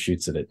generally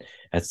shoots it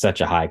at such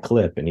a high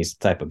clip. And he's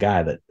the type of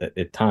guy that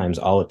at times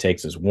all it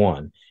takes is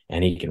one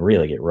and he can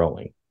really get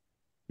rolling.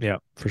 Yeah,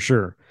 for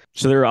sure.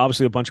 So there are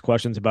obviously a bunch of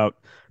questions about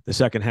the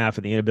second half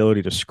and the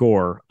inability to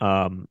score.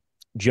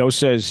 Joe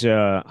says,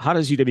 how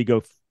does UW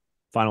go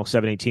final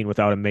 7-18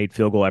 without a made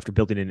field goal after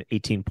building an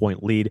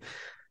 18-point lead?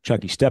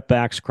 Chucky step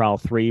backs, Crowell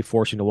 3,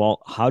 forcing the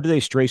wall. How do they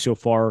stray so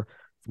far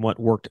from what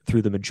worked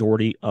through the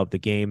majority of the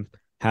game?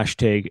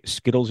 Hashtag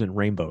Skittles and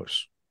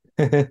Rainbows.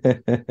 We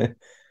got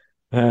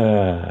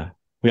a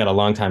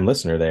long-time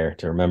listener there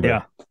to remember.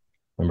 Yeah.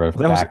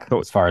 Remember back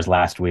as far as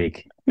last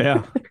week.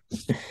 Yeah.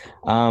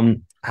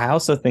 I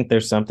also think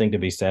there's something to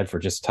be said for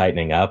just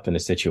tightening up in a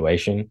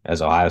situation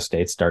as Ohio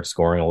State starts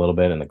scoring a little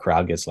bit and the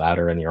crowd gets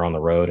louder and you're on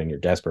the road and you're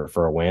desperate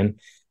for a win.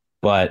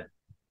 But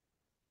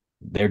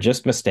they're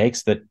just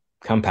mistakes that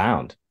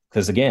compound.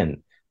 Because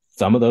again,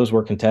 some of those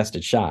were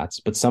contested shots,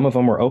 but some of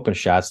them were open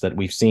shots that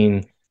we've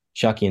seen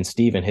Chucky and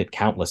Steven hit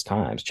countless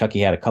times.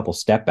 Chucky had a couple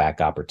step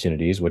back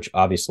opportunities, which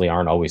obviously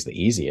aren't always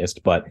the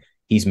easiest, but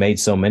he's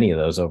made so many of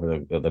those over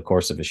the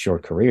course of his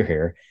short career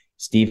here.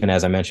 Steven,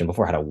 as I mentioned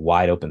before, had a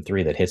wide open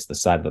 3 that hits the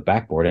side of the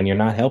backboard, and you're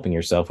not helping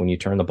yourself when you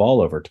turn the ball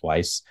over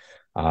twice.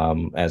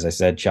 As I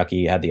said,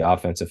 Chucky had the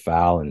offensive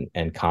foul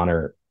and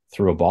Connor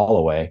threw a ball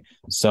away.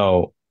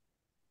 So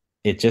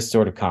it just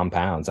sort of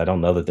compounds. I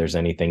don't know that there's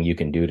anything you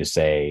can do to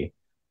say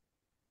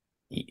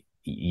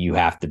you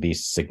have to be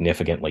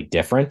significantly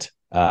different.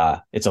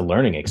 It's a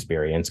learning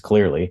experience,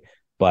 clearly,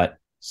 but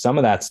some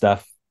of that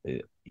stuff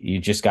you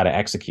just got to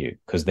execute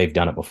because they've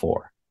done it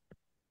before.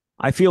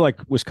 I feel like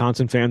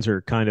Wisconsin fans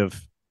are kind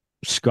of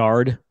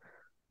scarred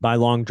by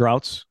long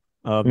droughts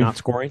of not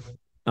scoring.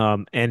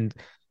 And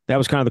that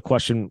was kind of the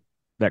question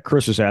that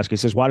Chris was asking.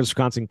 He says, why does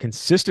Wisconsin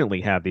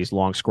consistently have these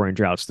long scoring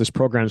droughts? This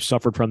program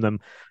suffered from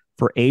them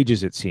for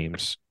ages, it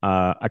seems.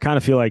 I kind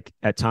of feel like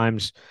at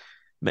times,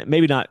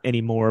 maybe not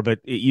anymore,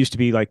 but it used to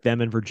be like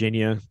them in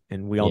Virginia,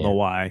 and we all know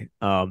why.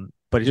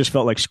 But it just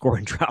felt like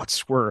scoring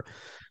droughts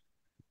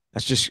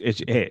it's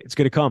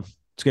going to come.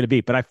 It's going to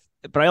be. But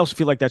I also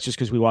feel like that's just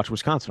because we watch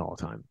Wisconsin all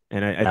the time.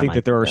 And I think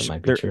that there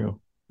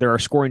are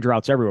scoring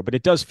droughts everywhere, but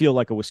it does feel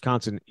like a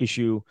Wisconsin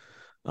issue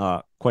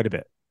quite a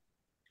bit.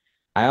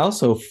 I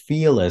also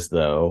feel as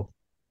though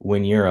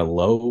when you're a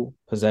low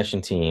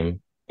possession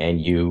team and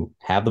you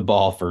have the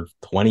ball for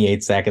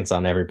 28 seconds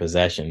on every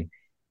possession,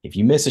 if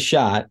you miss a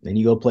shot, then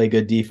you go play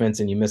good defense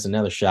and you miss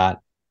another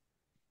shot,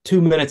 2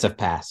 minutes have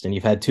passed and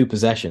you've had 2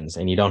 possessions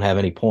and you don't have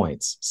any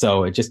points.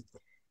 So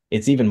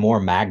it's even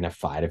more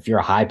magnified. If you're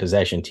a high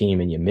possession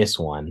team and you miss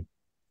one,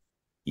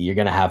 you're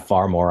going to have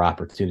far more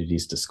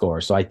opportunities to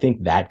score. So I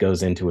think that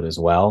goes into it as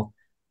well.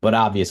 But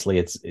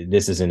obviously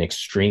this is an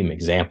extreme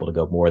example to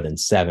go more than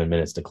 7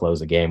 minutes to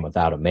close a game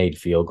without a made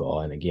field goal.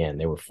 And again,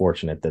 they were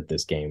fortunate that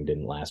this game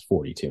didn't last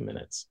 42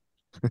 minutes.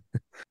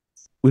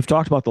 We've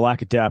talked about the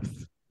lack of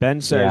depth. Ben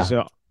says,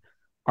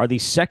 are the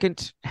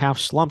second half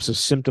slumps a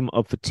symptom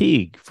of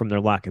fatigue from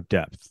their lack of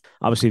depth?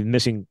 Obviously,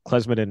 missing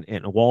Klesmit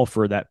and Wall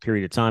for that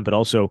period of time, but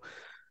also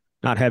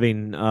not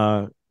having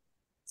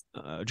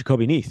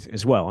Jacoby Neath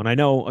as well. And I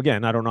know,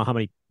 again, I don't know how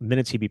many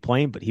minutes he'd be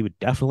playing, but he would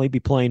definitely be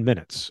playing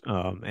minutes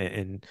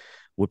and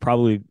would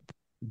probably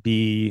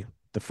be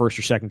the first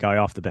or second guy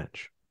off the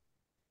bench.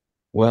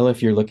 Well,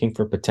 if you're looking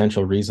for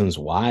potential reasons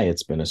why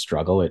it's been a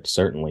struggle, it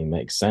certainly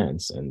makes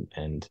sense.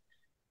 And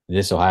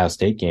this Ohio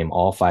State game,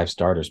 all 5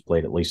 starters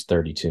played at least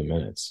 32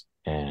 minutes.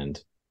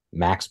 And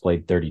Max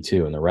played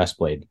 32 and the rest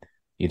played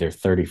either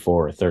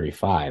 34 or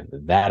 35.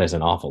 That is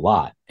an awful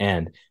lot.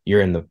 And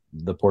you're in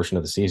the portion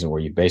of the season where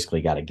you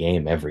basically got a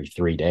game every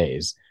 3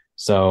 days.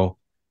 So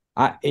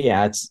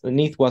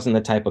Neath wasn't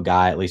the type of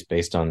guy, at least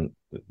based on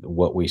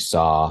what we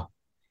saw.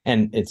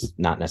 And it's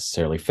not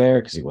necessarily fair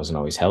because he wasn't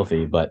always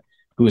healthy, but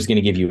who was going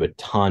to give you a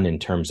ton in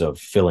terms of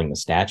filling the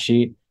stat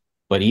sheet.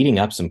 But eating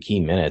up some key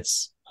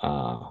minutes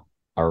are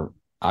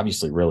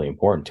obviously really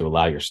important to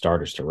allow your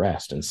starters to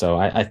rest. And so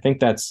I think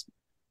that's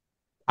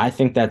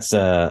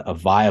a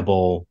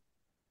viable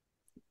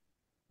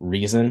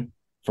reason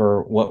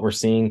for what we're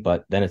seeing,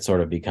 but then it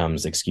sort of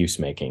becomes excuse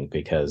making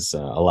because a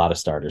lot of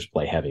starters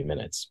play heavy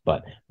minutes.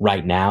 But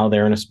right now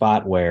they're in a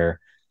spot where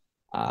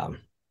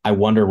I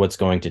wonder what's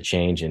going to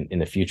change in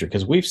the future,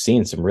 because we've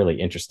seen some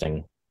really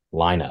interesting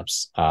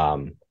lineups.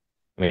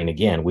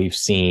 Again, we've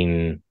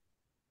seen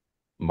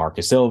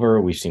Marcus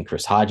Silver, we've seen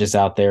Chris Hodges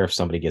out there if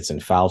somebody gets in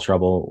foul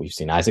trouble. We've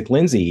seen Isaac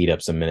Lindsay eat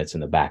up some minutes in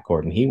the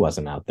backcourt, and he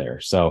wasn't out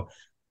there. So,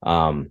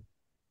 but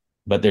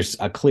there's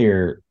a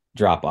clear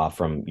drop off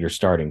from your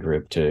starting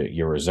group to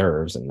your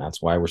reserves, and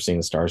that's why we're seeing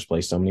the Stars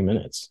play so many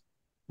minutes.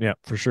 Yeah,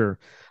 for sure.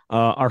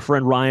 Our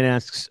friend Ryan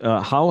asks,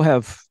 how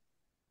have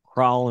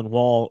Crowell and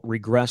Wall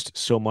regressed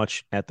so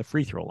much at the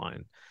free throw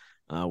line?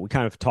 We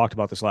kind of talked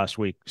about this last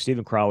week.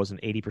 Steven Crowell was an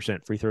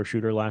 80% free throw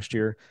shooter last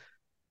year.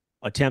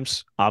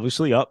 Attempts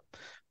obviously up,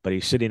 but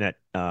he's sitting at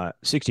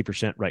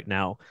 60% right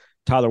now.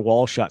 Tyler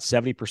Wall shot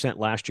 70%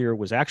 last year,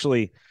 was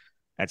actually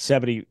at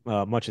 70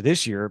 much of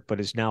this year,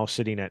 but is now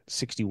sitting at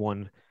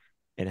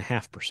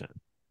 61.5%.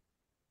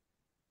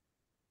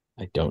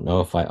 I don't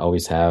know if I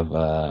always have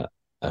a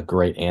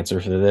great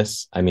answer for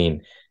this. I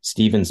mean,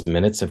 Steven's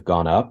minutes have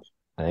gone up.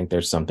 I think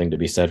there's something to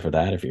be said for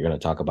that if you're going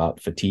to talk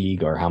about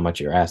fatigue or how much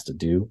you're asked to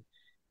do.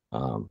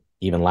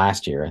 Even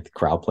last year, I think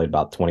Crowell played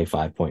about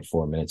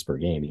 25.4 minutes per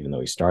game, even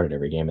though he started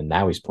every game, and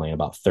now he's playing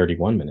about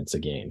 31 minutes a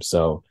game.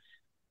 So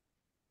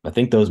I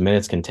think those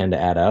minutes can tend to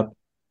add up.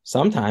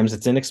 Sometimes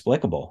it's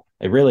inexplicable.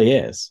 It really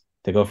is,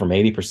 to go from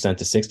 80%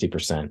 to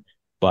 60%,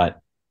 but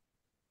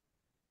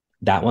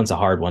that one's a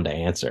hard one to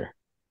answer.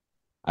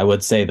 I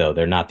would say, though,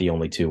 they're not the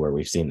only two where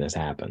we've seen this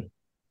happen.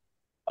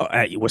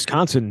 At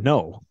Wisconsin,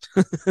 no.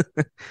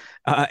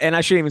 And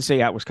I shouldn't even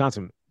say at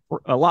Wisconsin.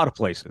 A lot of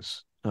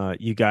places,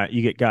 you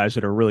get guys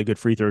that are really good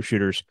free throw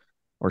shooters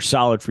or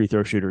solid free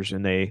throw shooters,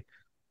 and they,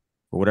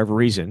 for whatever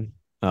reason,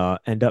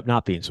 end up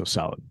not being so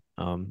solid.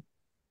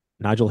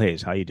 Nigel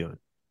Hayes, how you doing?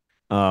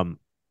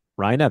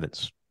 Ryan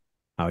Evans,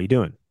 how you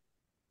doing?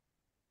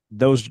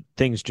 Those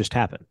things just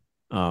happen.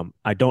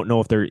 I don't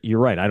know if you're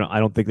right. I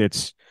don't think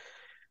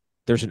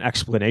there's an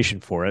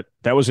explanation for it.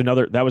 That was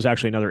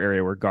actually another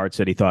area where Guard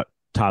said he thought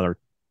Tyler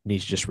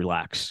needs to just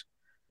relax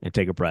and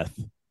take a breath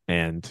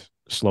and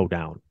slow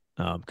down,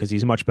 because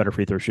he's a much better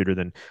free throw shooter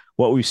than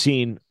what we've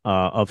seen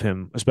of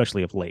him,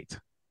 especially of late.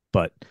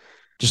 But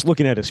just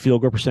looking at his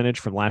field goal percentage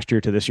from last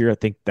year to this year, I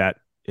think that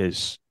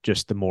is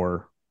just the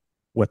more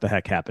what the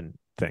heck happened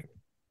thing.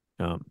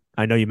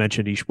 I know you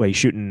mentioned he's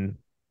shooting,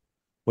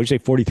 what did you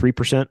say,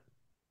 43%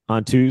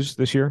 on twos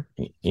this year?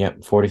 Yeah,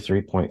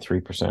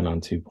 43.3%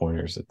 on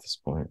 2-pointers at this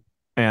point.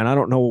 And I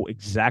don't know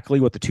exactly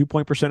what the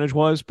 2-point percentage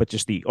was, but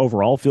just the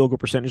overall field goal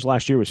percentage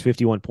last year was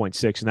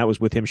 51.6, and that was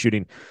with him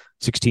shooting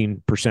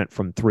 16%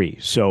 from three.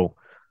 So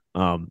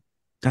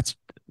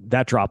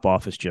that drop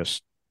off is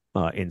just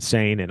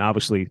insane. And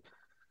obviously,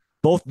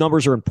 both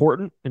numbers are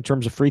important in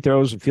terms of free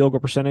throws and field goal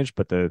percentage,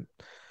 but the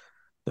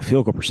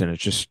field goal percentage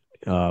just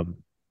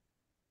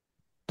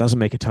doesn't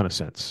make a ton of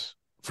sense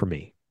for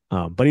me.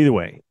 But either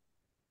way,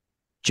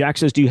 Jack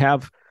says, do you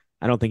have,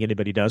 I don't think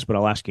anybody does, but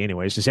I'll ask you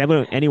anyways, does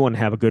anyone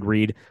have a good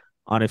read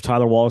on if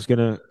Tyler Wall is going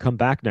to come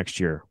back next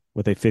year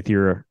with a fifth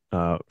year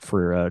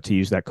to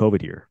use that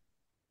COVID year?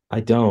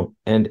 I don't.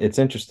 And it's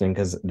interesting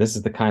because this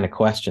is the kind of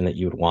question that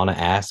you would want to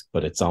ask,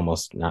 but it's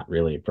almost not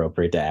really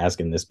appropriate to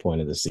ask in this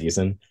point of the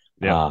season.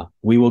 Yeah.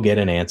 We will get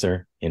an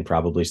answer in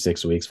probably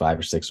 6 weeks, 5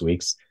 or 6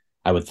 weeks,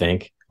 I would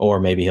think, or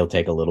maybe he'll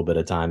take a little bit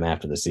of time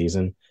after the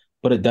season.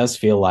 But it does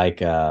feel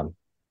like a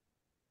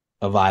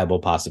viable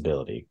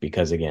possibility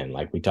because, again,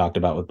 like we talked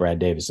about with Brad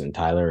Davison,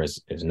 Tyler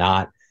is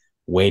not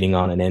waiting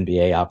on an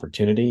NBA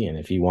opportunity. And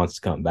if he wants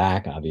to come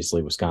back,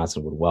 obviously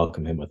Wisconsin would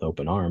welcome him with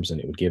open arms, and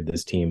it would give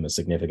this team a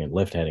significant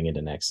lift heading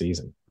into next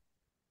season.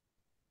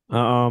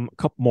 A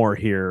couple more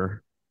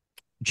here.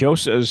 Joe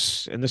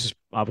says, and this is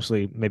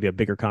obviously maybe a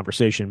bigger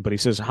conversation, but he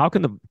says, how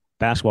can the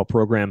basketball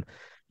program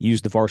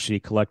use the varsity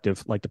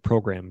collective like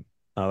the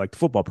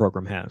football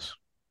program has?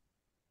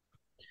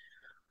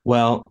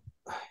 Well,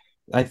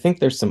 I think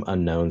there's some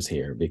unknowns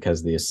here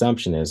because the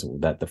assumption is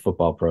that the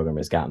football program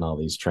has gotten all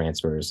these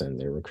transfers and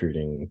they're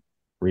recruiting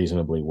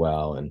reasonably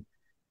well. And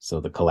so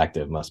the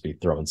collective must be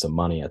throwing some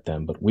money at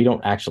them, but we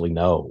don't actually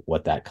know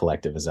what that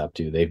collective is up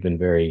to. They've been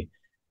very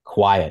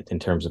quiet in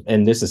terms of,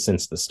 and this is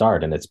since the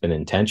start, and it's been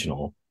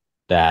intentional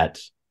that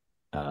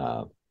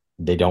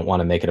they don't want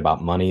to make it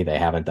about money. They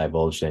haven't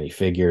divulged any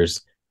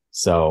figures.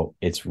 So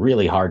it's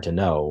really hard to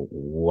know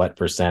what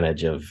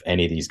percentage of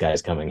any of these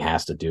guys coming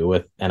has to do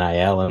with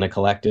NIL and a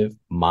collective.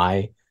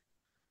 My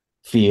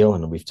feel,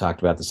 and we've talked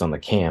about this on the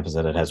camp, is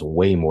that it has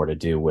way more to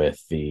do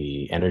with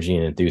the energy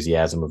and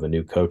enthusiasm of a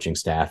new coaching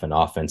staff and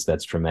offense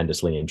that's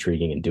tremendously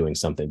intriguing and doing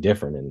something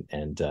different,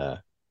 and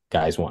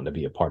guys wanting to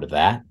be a part of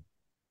that.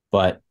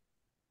 But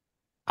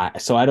I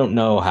don't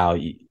know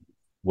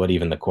what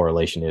even the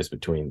correlation is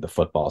between the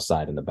football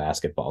side and the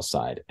basketball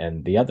side.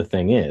 And the other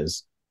thing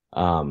is,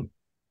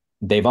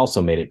 they've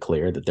also made it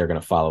clear that they're going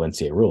to follow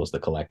NCAA rules. The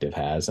collective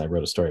has. I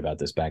wrote a story about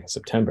this back in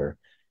September.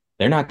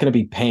 They're not going to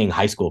be paying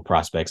high school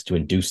prospects to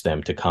induce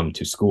them to come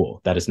to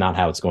school. That is not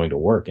how it's going to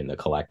work in the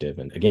collective.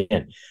 And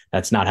again,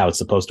 that's not how it's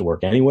supposed to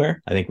work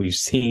anywhere. I think we've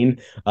seen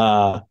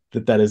that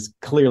is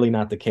clearly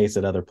not the case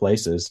at other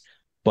places.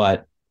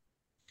 But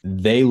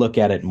they look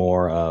at it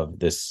more of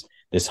this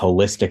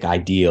holistic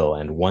ideal.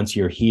 And once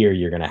you're here,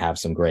 you're going to have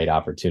some great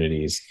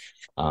opportunities.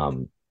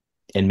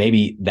 And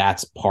maybe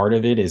that's part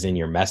of it, is in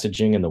your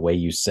messaging and the way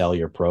you sell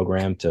your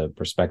program to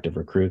prospective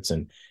recruits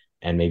and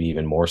maybe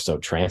even more so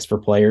transfer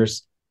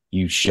players.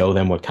 You show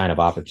them what kind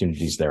of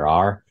opportunities there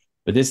are.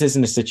 But this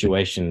isn't a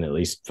situation, at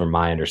least from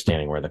my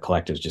understanding, where the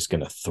collective is just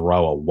going to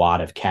throw a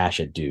wad of cash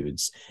at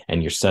dudes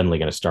and you're suddenly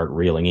going to start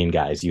reeling in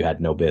guys you had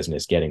no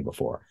business getting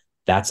before.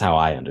 That's how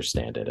I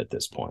understand it at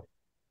this point.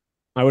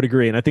 I would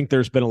agree. And I think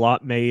there's been a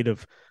lot made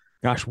of,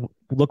 gosh,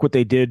 look what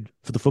they did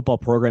for the football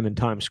program in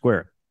Times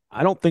Square.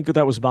 I don't think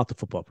that was about the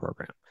football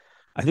program.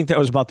 I think that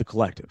was about the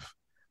collective.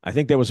 I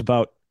think that was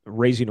about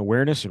raising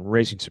awareness and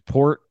raising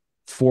support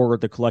for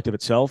the collective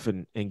itself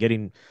and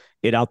getting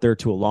it out there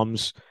to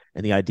alums,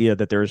 and the idea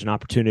that there is an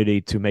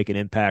opportunity to make an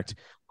impact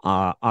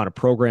on a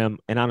program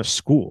and on a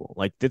school.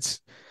 Like,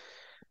 that's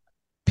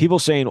people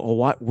saying,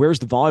 oh, where's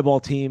the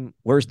volleyball team?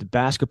 Where's the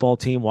basketball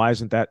team? Why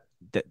isn't that?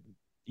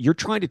 You're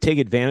trying to take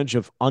advantage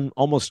of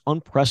almost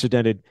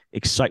unprecedented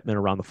excitement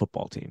around the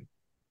football team.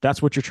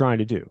 That's what you're trying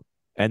to do.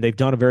 And they've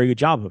done a very good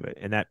job of it.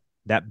 And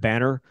that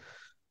banner,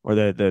 or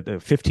the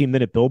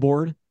 15-minute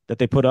billboard that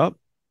they put up,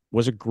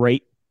 was a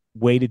great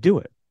way to do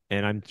it.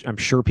 And I'm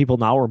sure people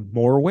now are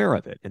more aware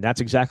of it. And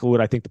that's exactly what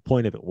I think the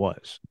point of it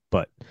was.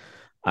 But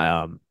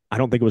I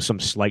don't think it was some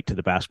slight to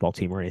the basketball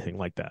team or anything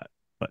like that.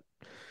 But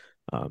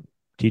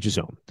to each his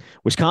own.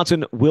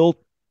 Wisconsin will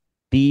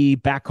be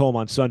back home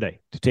on Sunday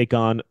to take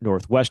on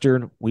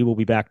Northwestern. We will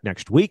be back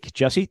next week.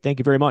 Jesse, thank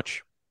you very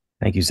much.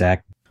 Thank you,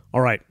 Zach.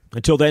 All right.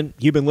 Until then,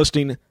 you've been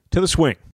listening to The Swing.